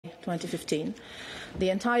2015, the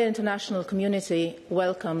entire international community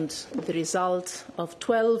welcomed the result of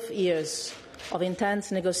 12 years of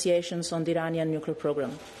intense negotiations on the Iranian nuclear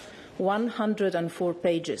program, 104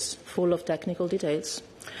 pages full of technical details,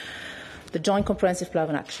 the Joint Comprehensive Plan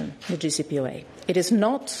of Action, the JCPOA. It is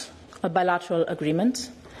not a bilateral agreement.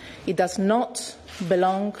 It does not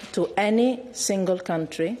belong to any single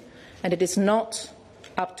country, and it is not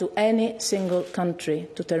up to any single country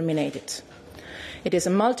to terminate it. It is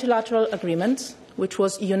a multilateral agreement which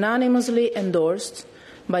was unanimously endorsed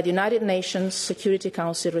by the United Nations Security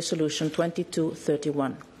Council Resolution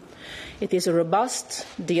 2231. It is a robust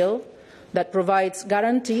deal that provides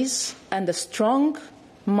guarantees and a strong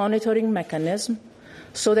monitoring mechanism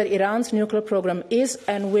so that Iran's nuclear program is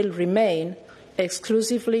and will remain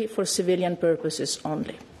exclusively for civilian purposes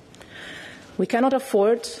only. We cannot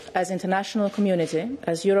afford, as international community,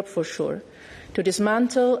 as Europe for sure, to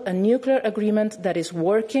dismantle a nuclear agreement that is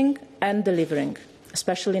working and delivering,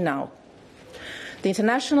 especially now. The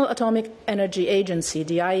International Atomic Energy Agency,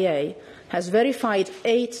 the IAEA, has verified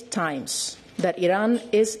 8 times that Iran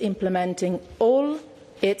is implementing all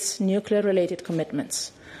its nuclear-related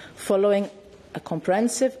commitments, following a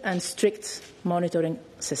comprehensive and strict monitoring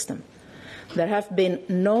system. There have been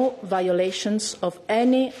no violations of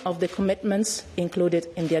any of the commitments included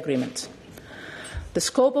in the agreement. The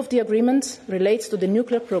scope of the agreement relates to the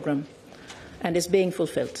nuclear program and is being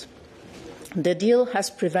fulfilled. The deal has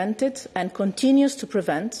prevented and continues to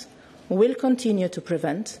prevent, will continue to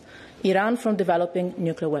prevent, Iran from developing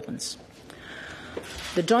nuclear weapons.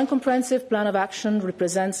 The Joint Comprehensive Plan of Action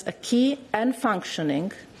represents a key and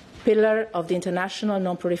functioning pillar of the international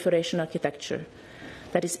non-proliferation architecture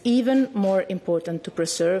that is even more important to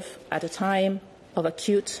preserve at a time of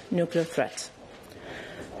acute nuclear threat.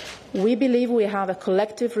 We believe we have a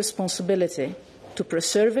collective responsibility to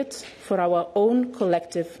preserve it for our own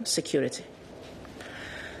collective security.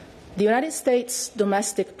 The United States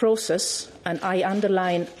domestic process, and I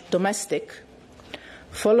underline domestic,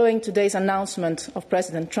 following today's announcement of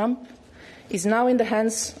President Trump, is now in the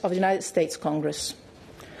hands of the United States Congress.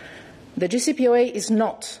 The JCPOA is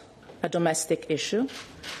not a domestic issue,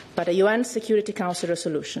 but a UN Security Council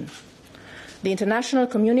resolution. The international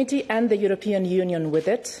community and the European Union with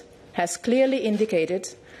it has clearly indicated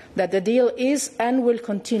that the deal is and will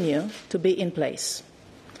continue to be in place.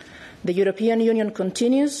 The European Union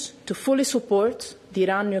continues to fully support the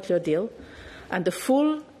Iran nuclear deal and the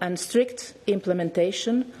full and strict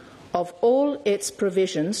implementation of all its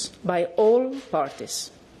provisions by all parties.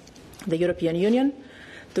 The European Union,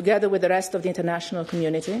 together with the rest of the international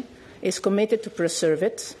community, is committed to preserve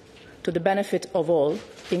it to the benefit of all,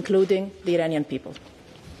 including the Iranian people.